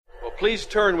Please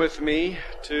turn with me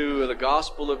to the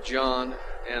Gospel of John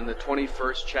and the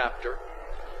 21st chapter.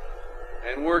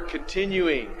 And we're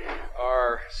continuing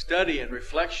our study and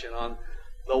reflection on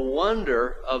the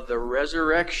wonder of the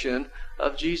resurrection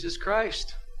of Jesus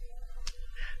Christ.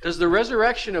 Does the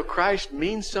resurrection of Christ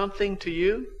mean something to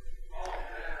you?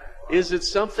 Is it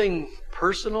something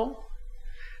personal?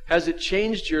 Has it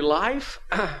changed your life?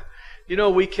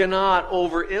 We cannot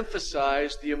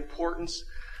overemphasize the importance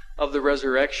of the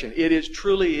resurrection. It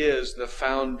truly is the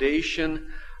foundation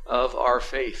of our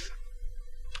faith.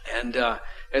 And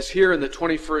as here in the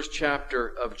 21st chapter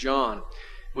of John,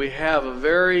 we have a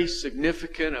very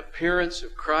significant appearance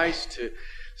of Christ to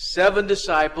 7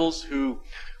 disciples who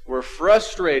were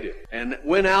frustrated and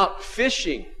went out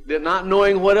fishing, not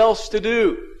knowing what else to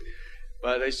do.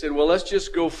 But they said, well, let's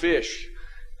just go fish.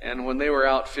 And when they were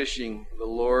out fishing, the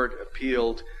Lord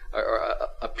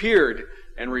appeared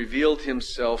and revealed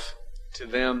Himself to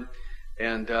them.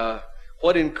 And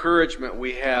what encouragement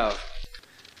we have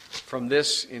from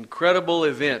this incredible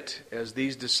event as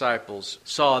these disciples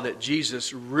saw that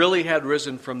Jesus really had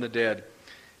risen from the dead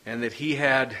and that He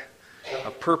had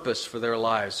a purpose for their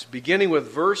lives. Beginning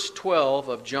with verse 12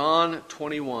 of John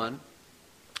 21.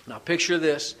 Now picture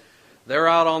this. They're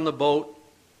out on the boat.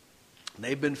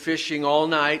 They've been fishing all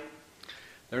night.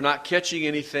 They're not catching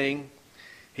anything.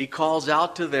 He calls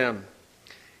out to them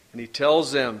and He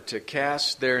tells them to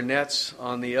cast their nets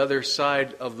on the other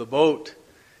side of the boat.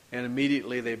 And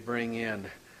immediately they bring in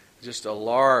just a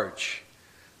large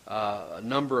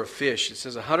number of fish. It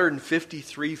says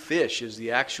 153 fish is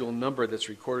the actual number that's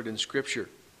recorded in Scripture.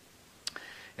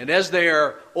 And as they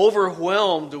are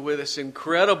overwhelmed with this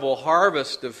incredible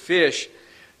harvest of fish,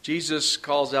 Jesus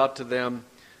calls out to them,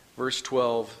 verse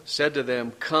 12, said to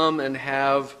them, "Come and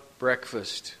have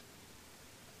breakfast."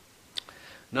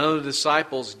 None of the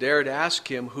disciples dared ask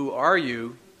Him, "Who are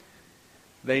you?"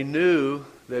 They knew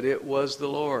that it was the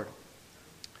Lord.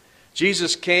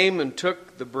 Jesus came and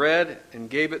took the bread and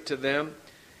gave it to them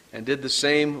and did the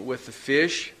same with the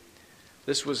fish.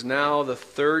 This was now the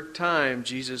 3rd time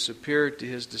Jesus appeared to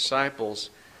His disciples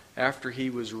after He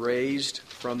was raised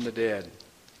from the dead.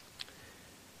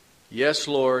 "Yes,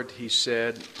 Lord," He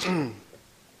said.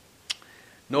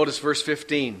 Notice verse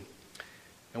 15.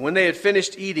 "And when they had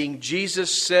finished eating, Jesus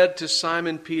said to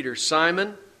Simon Peter,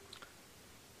 'Simon,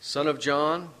 son of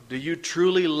John, do you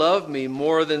truly love me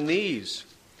more than these?'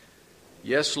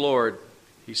 'Yes, Lord,'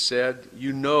 he said,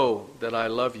 'you know that I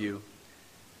love you.'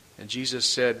 And Jesus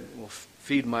said, 'Well,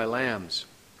 feed my lambs.'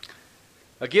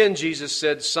 Again Jesus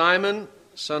said, 'Simon,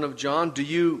 son of John, do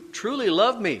you truly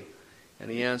love me?'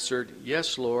 And he answered,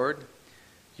 'Yes, Lord,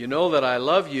 you know that I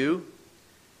love you.'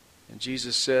 And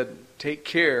Jesus said, 'Take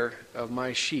care of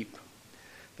my sheep.'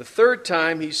 The 3rd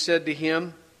time he said to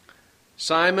him,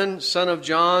 'Simon, son of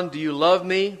John, do you love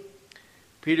me?'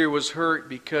 Peter was hurt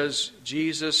because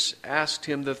Jesus asked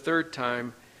him the 3rd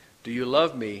time, 'Do you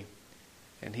love me?'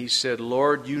 And he said,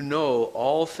 'Lord, you know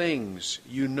all things.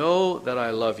 You know that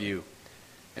I love you.'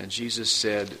 And Jesus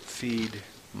said, 'Feed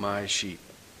my sheep.'"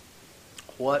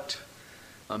 What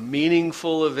a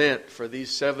meaningful event for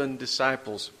these 7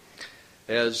 disciples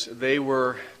as they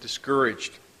were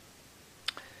discouraged,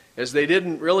 as they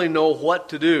didn't really know what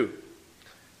to do.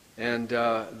 And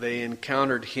they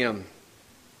encountered Him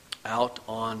out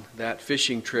on that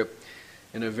fishing trip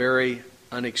in a very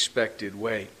unexpected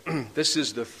way. This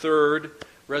is the 3rd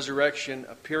resurrection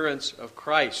appearance of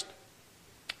Christ.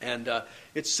 And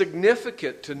it's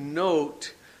significant to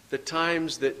note the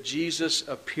times that Jesus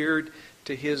appeared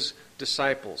to His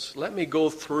disciples. Let me go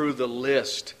through the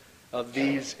list of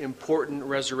these important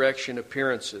resurrection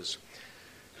appearances.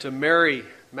 To Mary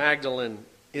Magdalene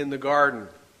in the garden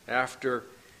after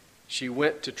she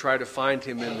went to try to find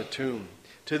Him in the tomb.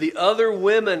 To the other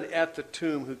women at the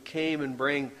tomb who came and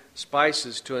bring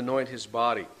spices to anoint His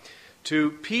body.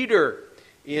 To Peter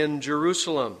in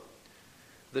Jerusalem.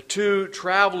 The 2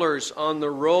 travelers on the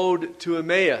road to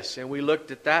Emmaus. And we looked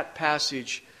at that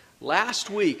passage last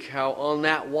week, how on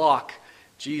that walk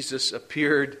Jesus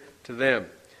appeared to them.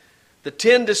 The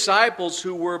 10 disciples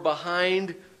who were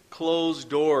behind closed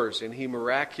doors, and He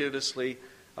miraculously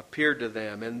appeared to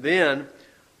them. And then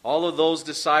all of those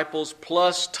disciples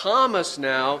plus Thomas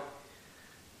now,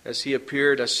 as He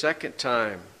appeared a 2nd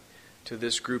time to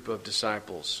this group of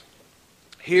disciples.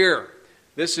 Here,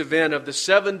 this event of the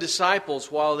 7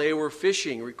 disciples while they were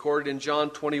fishing, recorded in John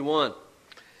 21.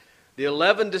 The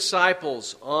 11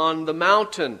 disciples on the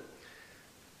mountain,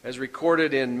 as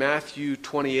recorded in Matthew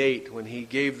 28 when He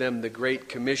gave them the Great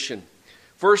Commission.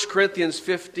 1 Corinthians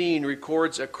 15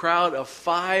 records a crowd of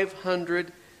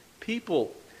 500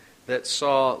 people that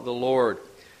saw the Lord.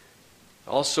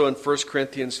 Also in 1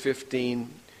 Corinthians 15,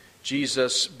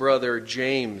 Jesus' brother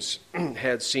James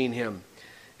had seen him.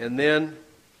 And then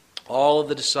all of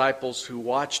the disciples who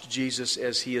watched Jesus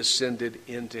as he ascended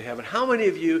into heaven. How many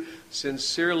of you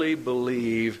sincerely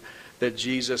believe that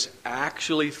Jesus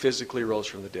actually physically rose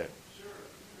from the dead?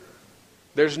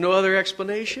 There's no other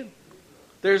explanation.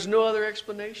 There's no other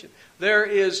explanation. There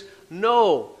is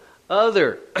no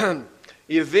other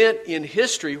event in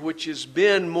history which has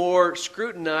been more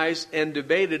scrutinized and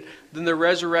debated than the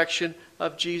resurrection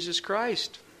of Jesus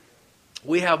Christ.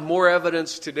 We have more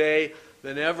evidence today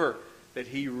than ever that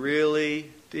he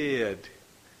really did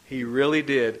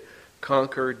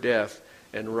conquer death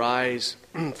and rise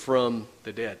from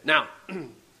the dead. Now,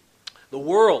 the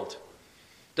world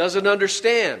doesn't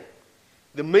understand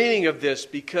the meaning of this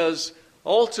because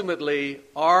ultimately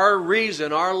our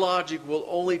reason, our logic will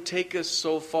only take us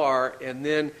so far, and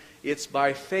then it's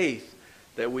by faith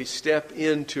that we step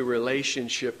into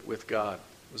relationship with God.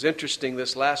 It was interesting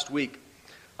this last week.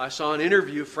 I saw an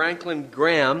interview, Franklin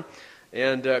Graham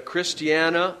and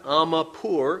Christiana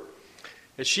Amanpour,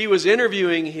 as she was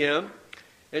interviewing him,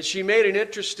 and she made an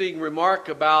interesting remark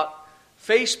about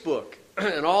Facebook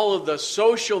and all of the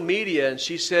social media, and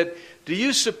she said, do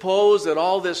you suppose that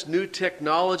all this new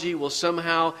technology will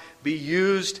somehow be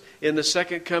used in the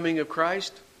second coming of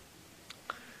Christ?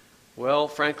 Well,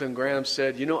 Franklin Graham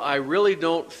said, I really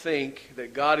don't think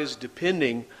that God is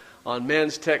depending on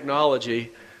men's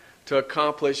technology to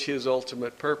accomplish his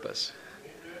ultimate purpose.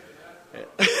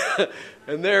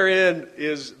 And therein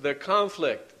is the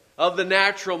conflict of the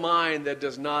natural mind that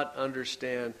does not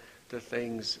understand the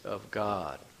things of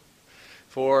God.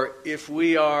 For if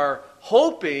we are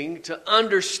hoping to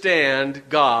understand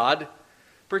God,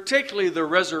 particularly the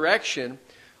resurrection,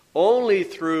 only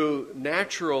through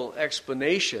natural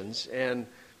explanations and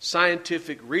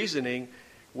scientific reasoning,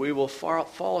 we will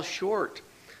fall short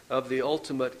of the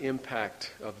ultimate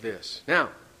impact of this. Now,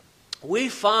 we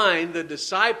find the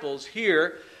disciples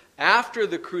here after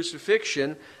the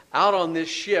crucifixion out on this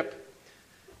ship,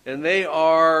 and they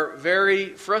are very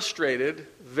frustrated,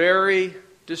 very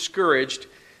discouraged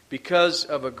because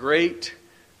of a great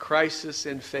crisis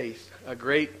in faith, a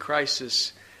great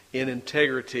crisis in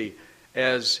integrity.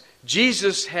 As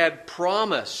Jesus had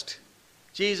promised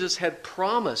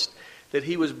that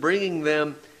he was bringing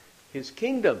them his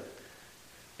kingdom,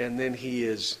 and then he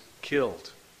is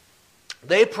killed.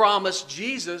 They promised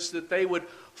Jesus that they would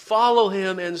follow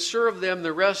him and serve them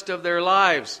the rest of their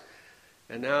lives.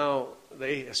 And now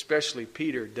they, especially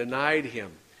Peter, denied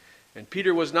him. And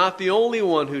Peter was not the only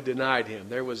one who denied him.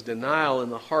 There was denial in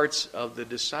the hearts of the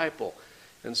disciple.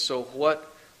 And so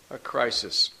what a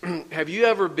crisis. Have you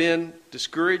ever been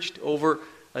discouraged over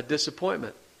a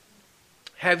disappointment?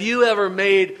 Have you ever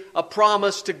made a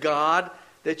promise to God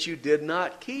that you did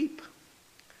not keep?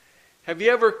 Have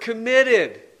you ever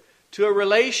committed to a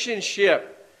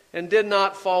relationship and did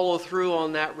not follow through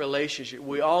on that relationship?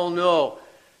 We all know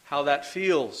how that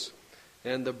feels,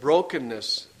 and the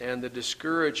brokenness and the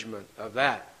discouragement of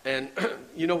that. And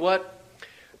you know what?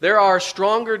 There are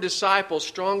stronger disciples,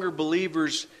 stronger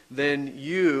believers than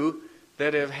you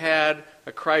that have had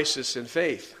a crisis in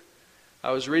faith.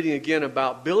 I was reading again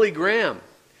about Billy Graham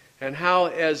and how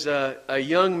as a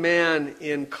young man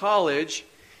in college,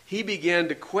 he began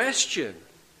to question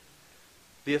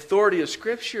the authority of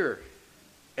Scripture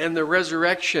and the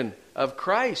resurrection of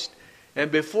Christ.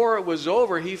 And before it was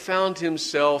over, he found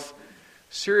himself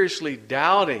seriously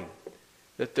doubting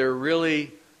that there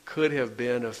really could have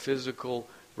been a physical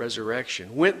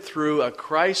resurrection. Went through a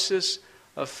crisis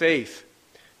of faith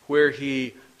where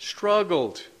he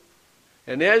struggled.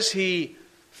 And as he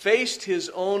faced his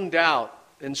own doubt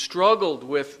and struggled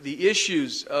with the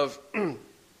issues of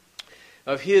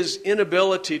his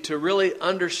inability to really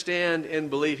understand and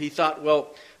believe, he thought,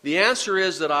 well, the answer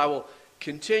is that I will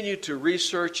continue to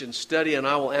research and study, and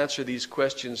I will answer these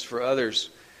questions for others.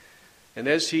 And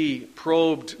as he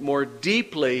probed more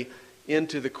deeply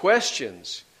into the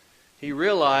questions, he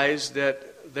realized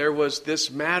that there was this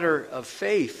matter of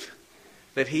faith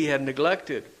that he had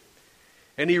neglected.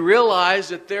 And he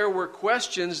realized that there were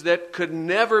questions that could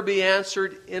never be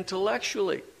answered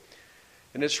intellectually.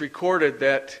 And it's recorded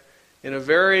that in a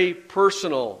very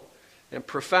personal and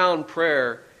profound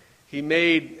prayer, he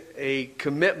made a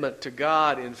commitment to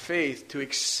God in faith to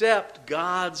accept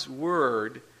God's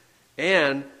word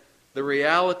and the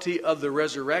reality of the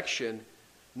resurrection,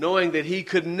 knowing that he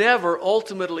could never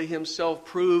ultimately himself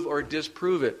prove or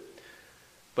disprove it,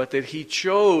 but that he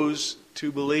chose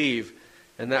to believe.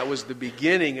 And that was the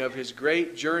beginning of his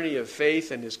great journey of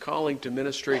faith and his calling to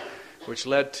ministry, which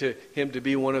led to him to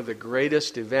be one of the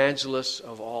greatest evangelists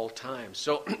of all time.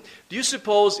 So, do you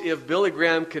suppose if Billy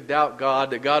Graham could doubt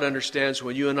God, that God understands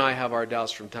when you and I have our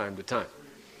doubts from time to time?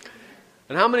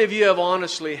 And how many of you have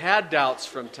honestly had doubts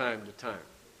from time to time?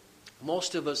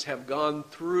 Most of us have gone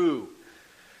through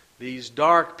these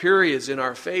dark periods in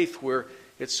our faith where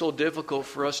it's so difficult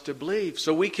for us to believe.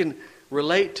 So we can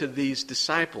relate to these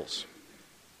disciples.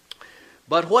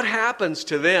 But what happens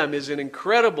to them is an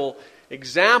incredible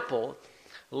example,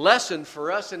 lesson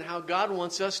for us in how God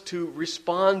wants us to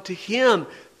respond to Him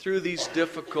through these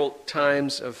difficult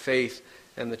times of faith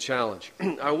and the challenge.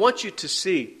 I want you to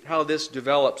see how this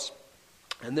develops.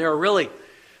 And there are really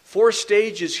 4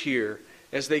 stages here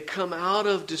as they come out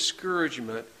of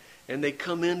discouragement and they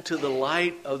come into the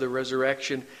light of the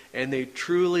resurrection, and they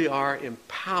truly are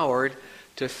empowered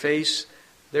to face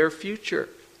their future.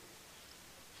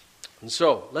 And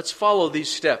so, let's follow these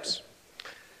steps.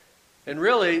 And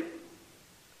really,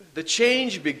 the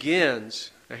change begins,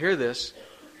 now hear this,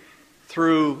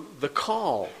 through the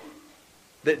call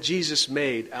that Jesus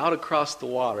made out across the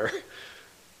water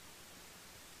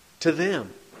to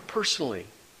them personally.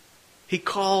 He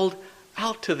called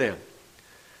out to them,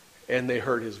 and they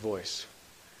heard His voice.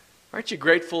 Aren't you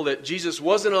grateful that Jesus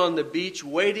wasn't on the beach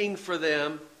waiting for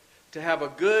them to have a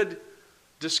good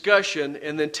discussion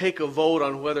and then take a vote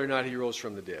on whether or not He rose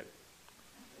from the dead?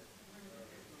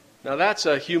 Now that's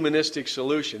a humanistic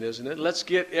solution, isn't it? Let's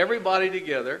get everybody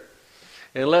together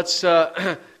and let's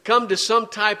come to some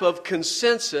type of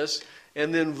consensus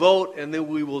and then vote, and then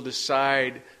we will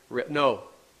decide. No,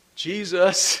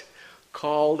 Jesus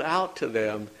called out to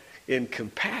them in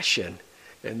compassion,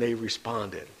 and they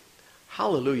responded.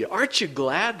 Hallelujah. Aren't you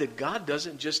glad that God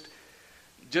doesn't just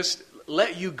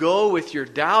let you go with your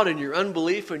doubt and your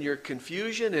unbelief and your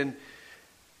confusion and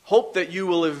hope that you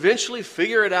will eventually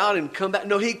figure it out and come back?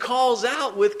 No, He calls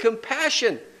out with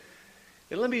compassion.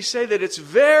 And let me say that it's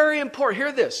very important.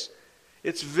 Hear this.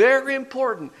 It's very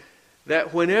important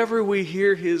that whenever we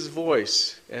hear His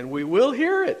voice, and we will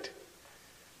hear it,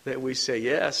 that we say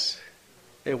yes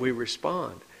and we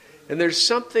respond. And there's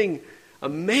something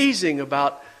amazing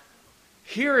about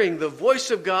hearing the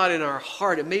voice of God in our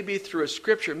heart. It may be through a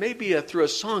scripture, maybe through a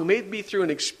song, maybe through an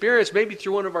experience, maybe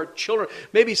through one of our children,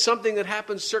 maybe something that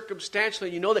happens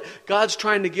circumstantially. You know that God's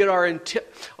trying to get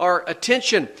our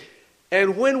attention.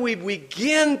 And when we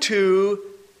begin to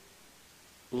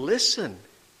listen,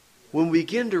 when we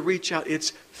begin to reach out,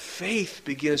 it's faith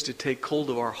begins to take hold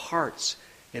of our hearts,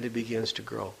 and it begins to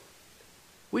grow.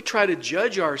 We try to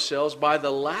judge ourselves by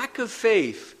the lack of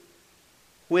faith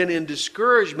when in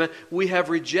discouragement we have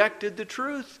rejected the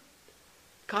truth.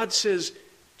 God says,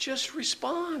 just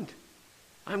respond.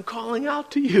 I'm calling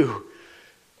out to you.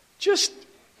 Just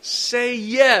say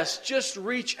yes. Just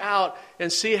reach out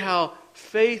and see how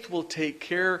faith will take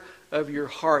care of your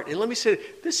heart. And let me say,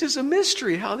 this is a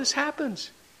mystery how this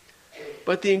happens.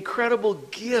 But the incredible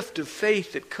gift of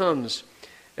faith that comes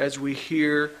as we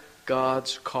hear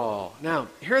God's call. Now,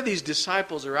 here these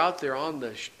disciples are out there on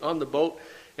the boat,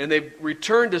 and they've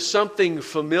returned to something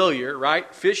familiar,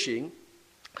 right? Fishing.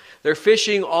 They're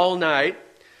fishing all night.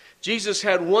 Jesus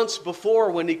had once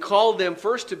before, when He called them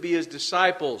first to be His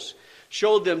disciples,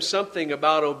 showed them something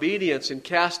about obedience and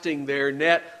casting their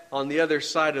net on the other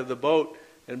side of the boat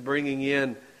and bringing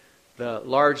in the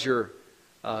larger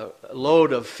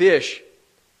load of fish.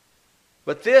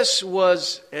 But this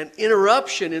was an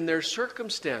interruption in their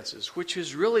circumstances, which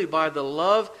is really by the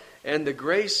love and the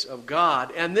grace of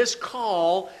God. And this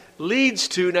call leads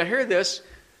to, now hear this,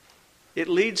 it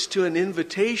leads to an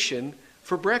invitation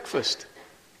for breakfast.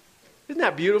 Isn't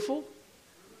that beautiful?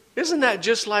 Isn't that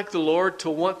just like the Lord to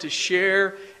want to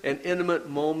share an intimate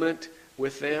moment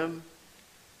with them?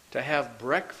 To have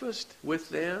breakfast with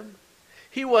them?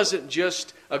 He wasn't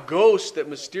just a ghost that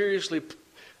mysteriously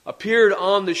appeared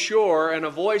on the shore and a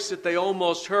voice that they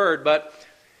almost heard, but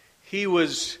He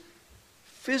was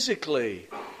physically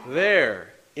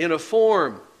there in a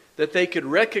form that they could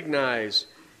recognize.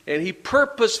 And He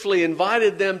purposefully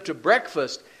invited them to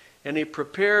breakfast, and He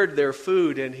prepared their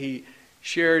food and He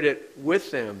shared it with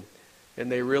them.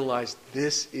 And they realized,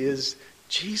 this is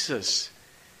Jesus.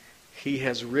 He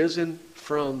has risen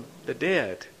from the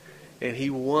dead, and He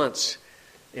wants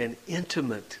an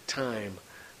intimate time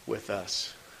with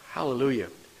us. Hallelujah.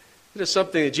 It is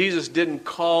something that Jesus didn't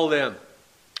call them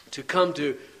to come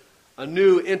to a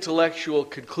new intellectual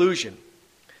conclusion.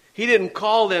 He didn't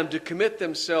call them to commit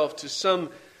themselves to some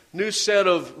new set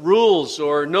of rules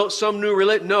or some new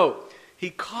religion. No, He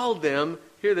called them,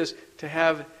 hear this, to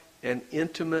have an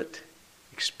intimate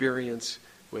experience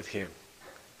with Him.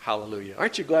 Hallelujah.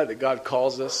 Aren't you glad that God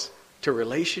calls us to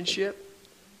relationship?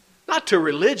 Not to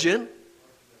religion,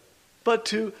 but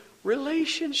to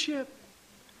relationship.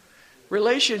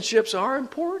 Relationships are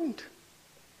important.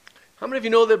 How many of you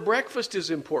know that breakfast is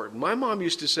important? My mom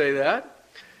used to say that.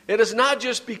 It is not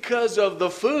just because of the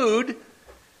food,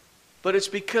 but it's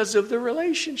because of the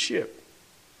relationship.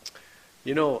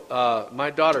 You know, my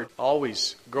daughter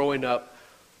always, growing up,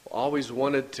 always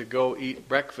wanted to go eat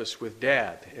breakfast with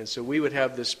Dad. And so we would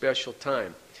have this special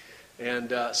time.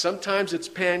 And sometimes it's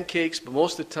pancakes, but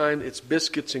most of the time it's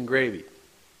biscuits and gravy.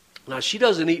 Now, she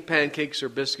doesn't eat pancakes or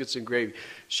biscuits and gravy.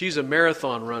 She's a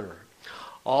marathon runner,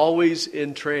 always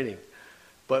in training.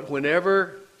 But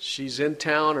whenever she's in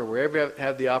town or wherever I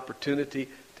have the opportunity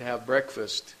to have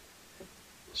breakfast,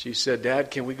 she said,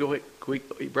 Dad, can we go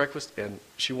eat breakfast? And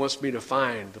she wants me to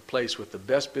find the place with the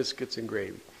best biscuits and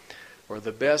gravy or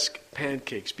the best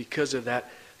pancakes because of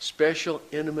that special,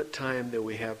 intimate time that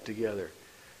we have together.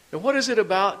 And what is it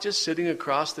about just sitting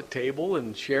across the table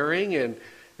and sharing? And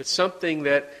it's something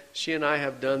that she and I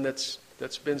have done that's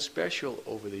been special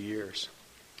over the years.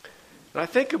 And I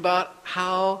think about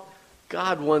how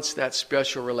God wants that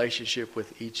special relationship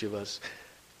with each of us.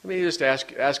 Let me just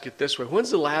ask it this way. When's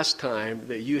the last time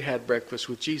that you had breakfast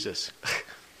with Jesus?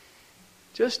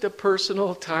 Just a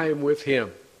personal time with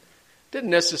Him. Didn't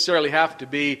necessarily have to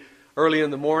be early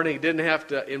in the morning. It didn't have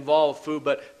to involve food,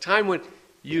 but time when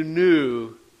you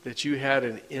knew that you had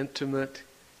an intimate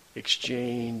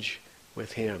exchange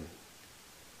with Him.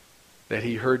 That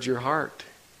He heard your heart.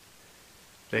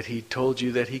 That He told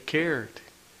you that He cared.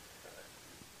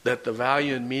 That the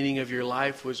value and meaning of your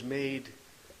life was made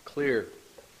clear.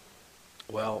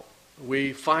 Well,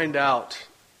 we find out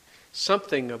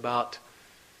something about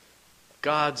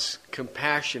God's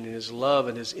compassion and His love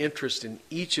and His interest in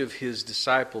each of His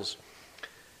disciples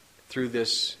through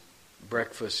this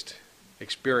breakfast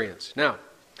experience. Now,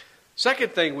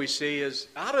 second thing we see is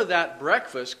out of that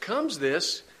breakfast comes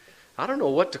this, I don't know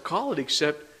what to call it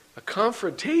except a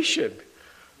confrontation,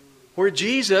 where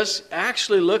Jesus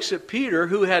actually looks at Peter,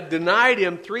 who had denied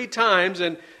Him 3 times,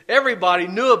 and everybody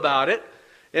knew about it.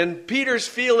 And Peter's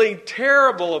feeling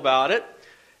terrible about it.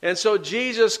 And so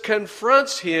Jesus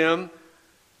confronts him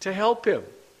to help him,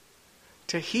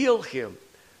 to heal him,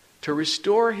 to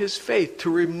restore his faith, to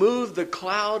remove the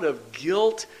cloud of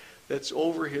guilt that's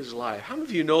over his life. How many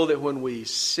of you know that when we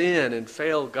sin and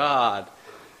fail God,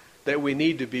 that we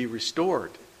need to be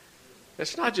restored?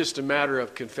 It's not just a matter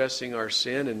of confessing our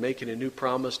sin and making a new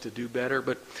promise to do better,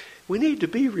 but we need to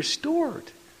be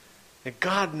restored. And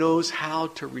God knows how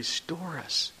to restore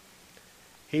us.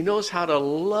 He knows how to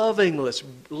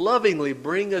lovingly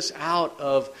bring us out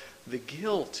of the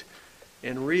guilt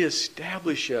and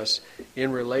reestablish us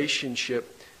in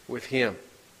relationship with Him.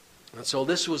 And so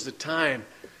this was the time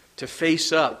to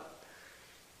face up.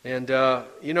 And,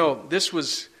 this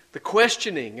was the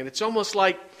questioning. And it's almost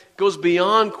like it goes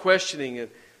beyond questioning. And,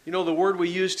 the word we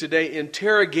use today,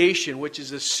 interrogation, which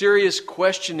is a serious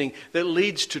questioning that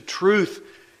leads to truth.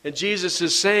 And Jesus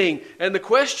is saying, and the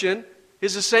question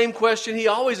is the same question He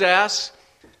always asks,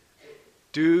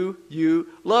 do you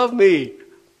love me?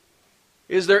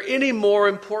 Is there any more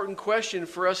important question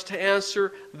for us to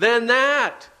answer than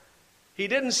that? He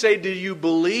didn't say, do you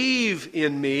believe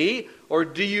in me? Or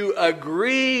do you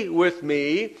agree with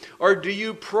me? Or do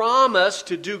you promise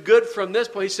to do good from this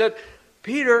point? He said,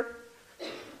 Peter,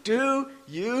 do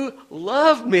you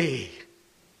love me?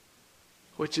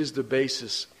 Which is the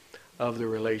basis of the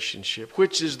relationship,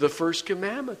 which is the first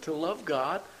commandment, to love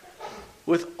God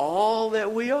with all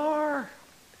that we are.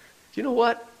 You know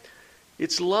what?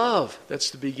 It's love that's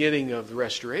the beginning of the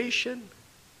restoration,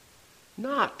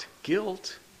 not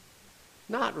guilt,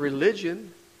 not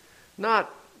religion,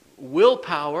 not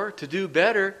willpower to do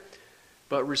better,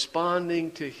 but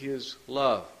responding to His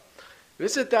love.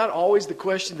 Isn't that always the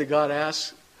question that God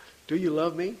asks? Do you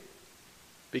love me?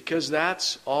 Because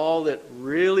that's all that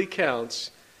really counts.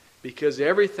 Because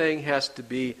everything has to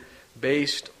be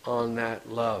based on that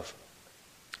love.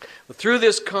 Through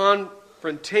this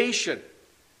confrontation,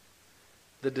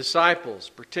 the disciples,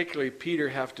 particularly Peter,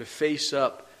 have to face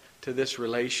up to this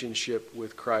relationship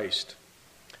with Christ.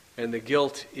 And the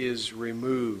guilt is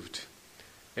removed.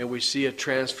 And we see a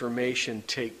transformation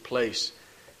take place.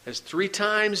 As 3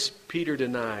 times Peter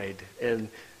denied, and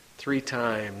 3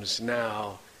 times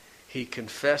now he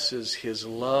confesses his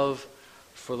love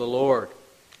for the Lord.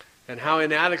 And how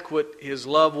inadequate his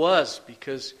love was,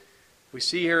 because we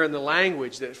see here in the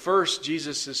language that first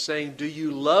Jesus is saying, do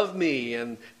you love me?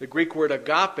 And the Greek word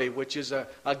agape, which is a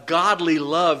godly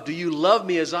love. Do you love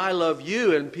me as I love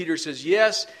you? And Peter says,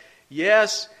 yes,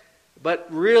 yes. But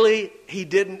really, he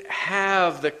didn't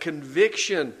have the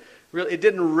conviction really, it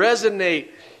didn't resonate.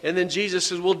 And then Jesus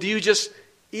says, well, do you just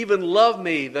even love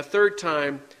me the third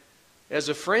time as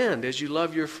a friend, as you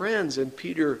love your friends? And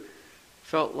Peter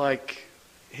felt like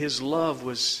his love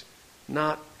was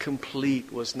not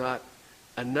complete, was not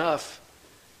enough.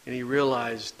 And he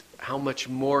realized how much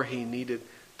more he needed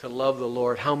to love the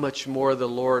Lord, how much more the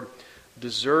Lord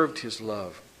deserved his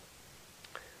love.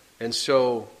 And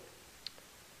so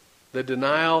the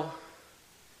denial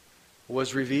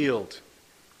was revealed,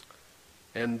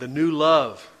 and the new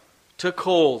love took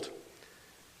hold.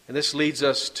 And this leads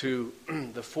us to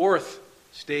the fourth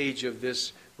stage of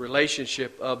this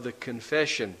relationship of the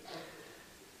confession.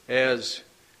 As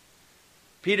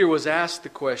Peter was asked the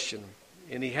question,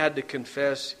 and he had to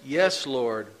confess, yes,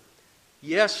 Lord,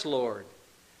 yes, Lord,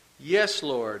 yes,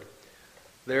 Lord.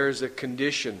 There's a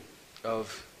condition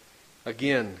of,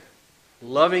 again,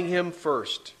 loving Him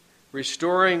first,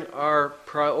 restoring our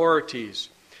priorities,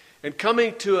 and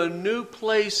coming to a new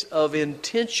place of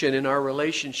intention in our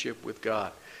relationship with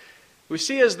God. We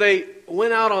see as they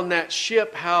went out on that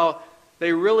ship how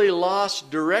they really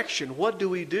lost direction. What do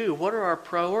we do? What are our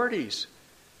priorities?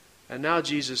 And now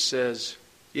Jesus says,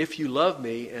 if you love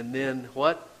me, and then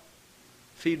what?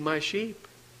 Feed my sheep.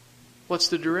 What's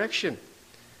the direction?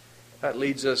 That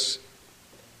leads us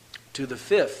to the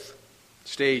fifth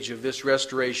stage of this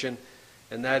restoration,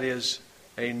 and that is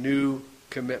a new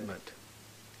commitment.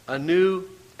 A new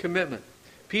commitment.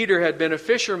 Peter had been a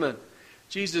fisherman.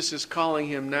 Jesus is calling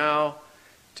him now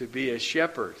to be a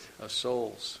shepherd of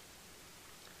souls.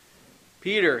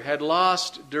 Peter had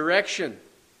lost direction,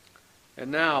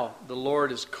 and now the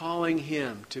Lord is calling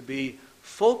him to be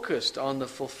focused on the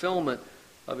fulfillment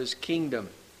of His kingdom.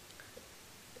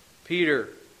 Peter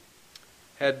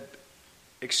had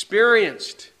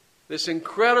experienced this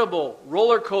incredible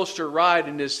roller coaster ride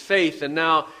in his faith, and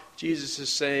now Jesus is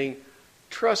saying,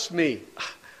 trust me,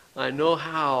 I know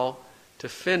how to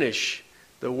finish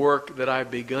the work that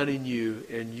I've begun in you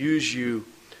and use you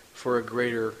for a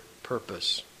greater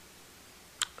purpose.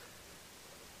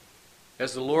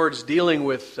 As the Lord's dealing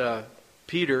with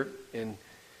Peter, and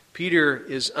Peter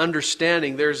is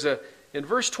understanding, in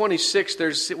verse 26,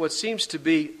 there's what seems to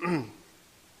be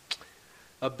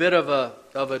a bit of a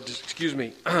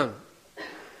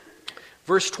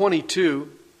verse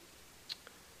 22,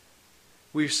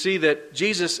 we see that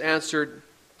Jesus answered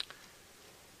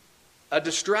a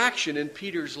distraction in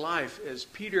Peter's life as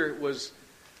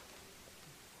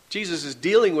Jesus is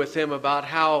dealing with him about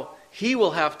how he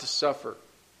will have to suffer,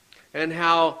 and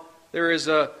how there is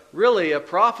really a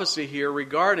prophecy here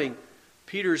regarding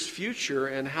Peter's future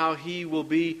and how he will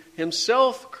be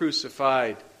himself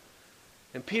crucified.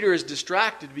 And Peter is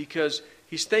distracted because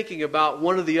he's thinking about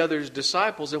one of the other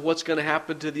disciples and what's going to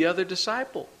happen to the other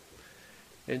disciple.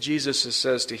 And Jesus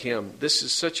says to him, this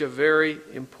is such a very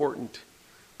important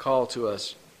call to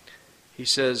us. He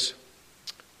says,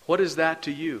 what is that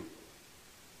to you?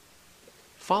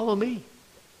 Follow me.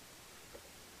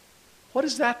 What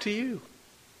is that to you?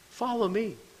 Follow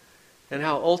me. And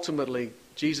how ultimately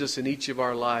Jesus in each of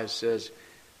our lives says,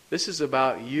 this is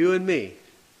about you and me.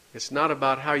 It's not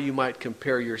about how you might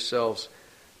compare yourselves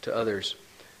to others.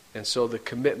 And so the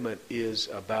commitment is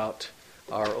about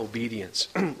our obedience.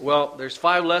 Well, there's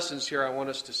 5 lessons here I want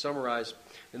us to summarize.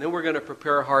 And then we're going to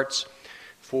prepare our hearts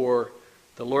for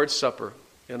the Lord's Supper.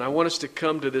 And I want us to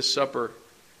come to this supper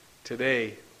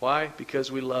today. Why? Because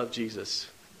we love Jesus.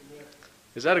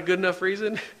 Is that a good enough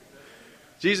reason?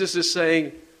 Jesus is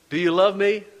saying, do you love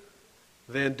me?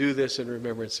 Then do this in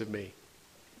remembrance of me.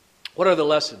 What are the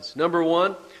lessons? Number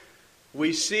 1,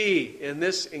 we see in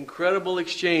this incredible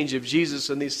exchange of Jesus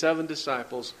and these 7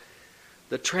 disciples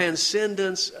the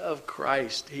transcendence of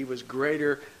Christ. He was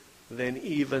greater than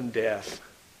even death.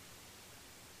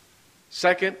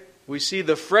 Second, we see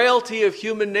the frailty of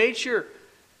human nature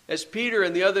as Peter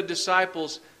and the other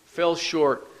disciples fell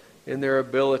short in their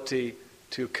ability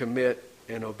to commit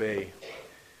and obey.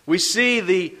 We see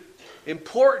the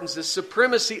importance, the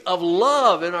supremacy of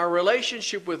love in our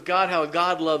relationship with God, how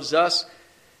God loves us,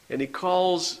 and He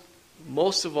calls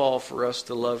most of all for us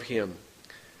to love Him.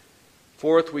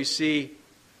 Fourth, we see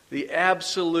the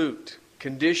absolute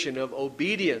condition of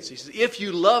obedience. He says, if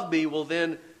you love me, well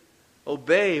then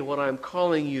obey what I'm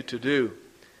calling you to do.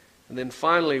 And then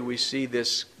finally we see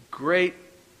this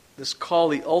call,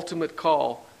 the ultimate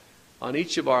call on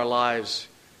each of our lives,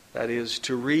 that is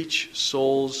to reach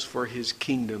souls for His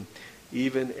kingdom,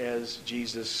 even as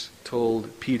Jesus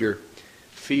told Peter,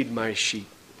 feed my sheep.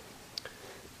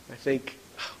 I think,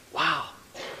 wow,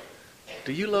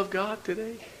 do you love God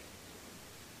today?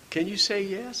 Can you say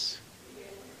yes?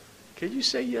 Can you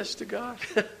say yes to God?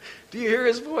 Do you hear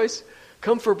His voice?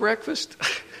 Come for breakfast?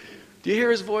 Do you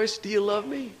hear His voice? Do you love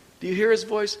me? Do you hear His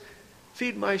voice?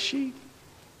 Feed my sheep.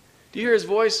 Do you hear His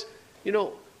voice?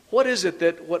 What is it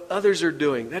that what others are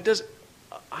doing?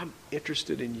 I'm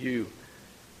interested in you,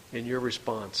 in your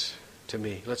response to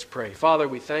me. Let's pray. Father,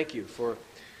 we thank you for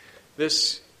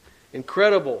this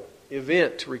incredible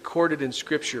event recorded in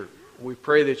Scripture. We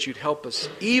pray that you'd help us,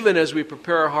 even as we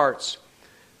prepare our hearts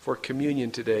for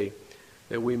communion today,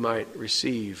 that we might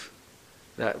receive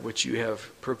that which you have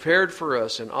prepared for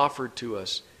us and offered to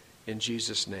us in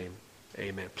Jesus' name.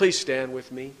 Amen. Please stand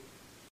with me.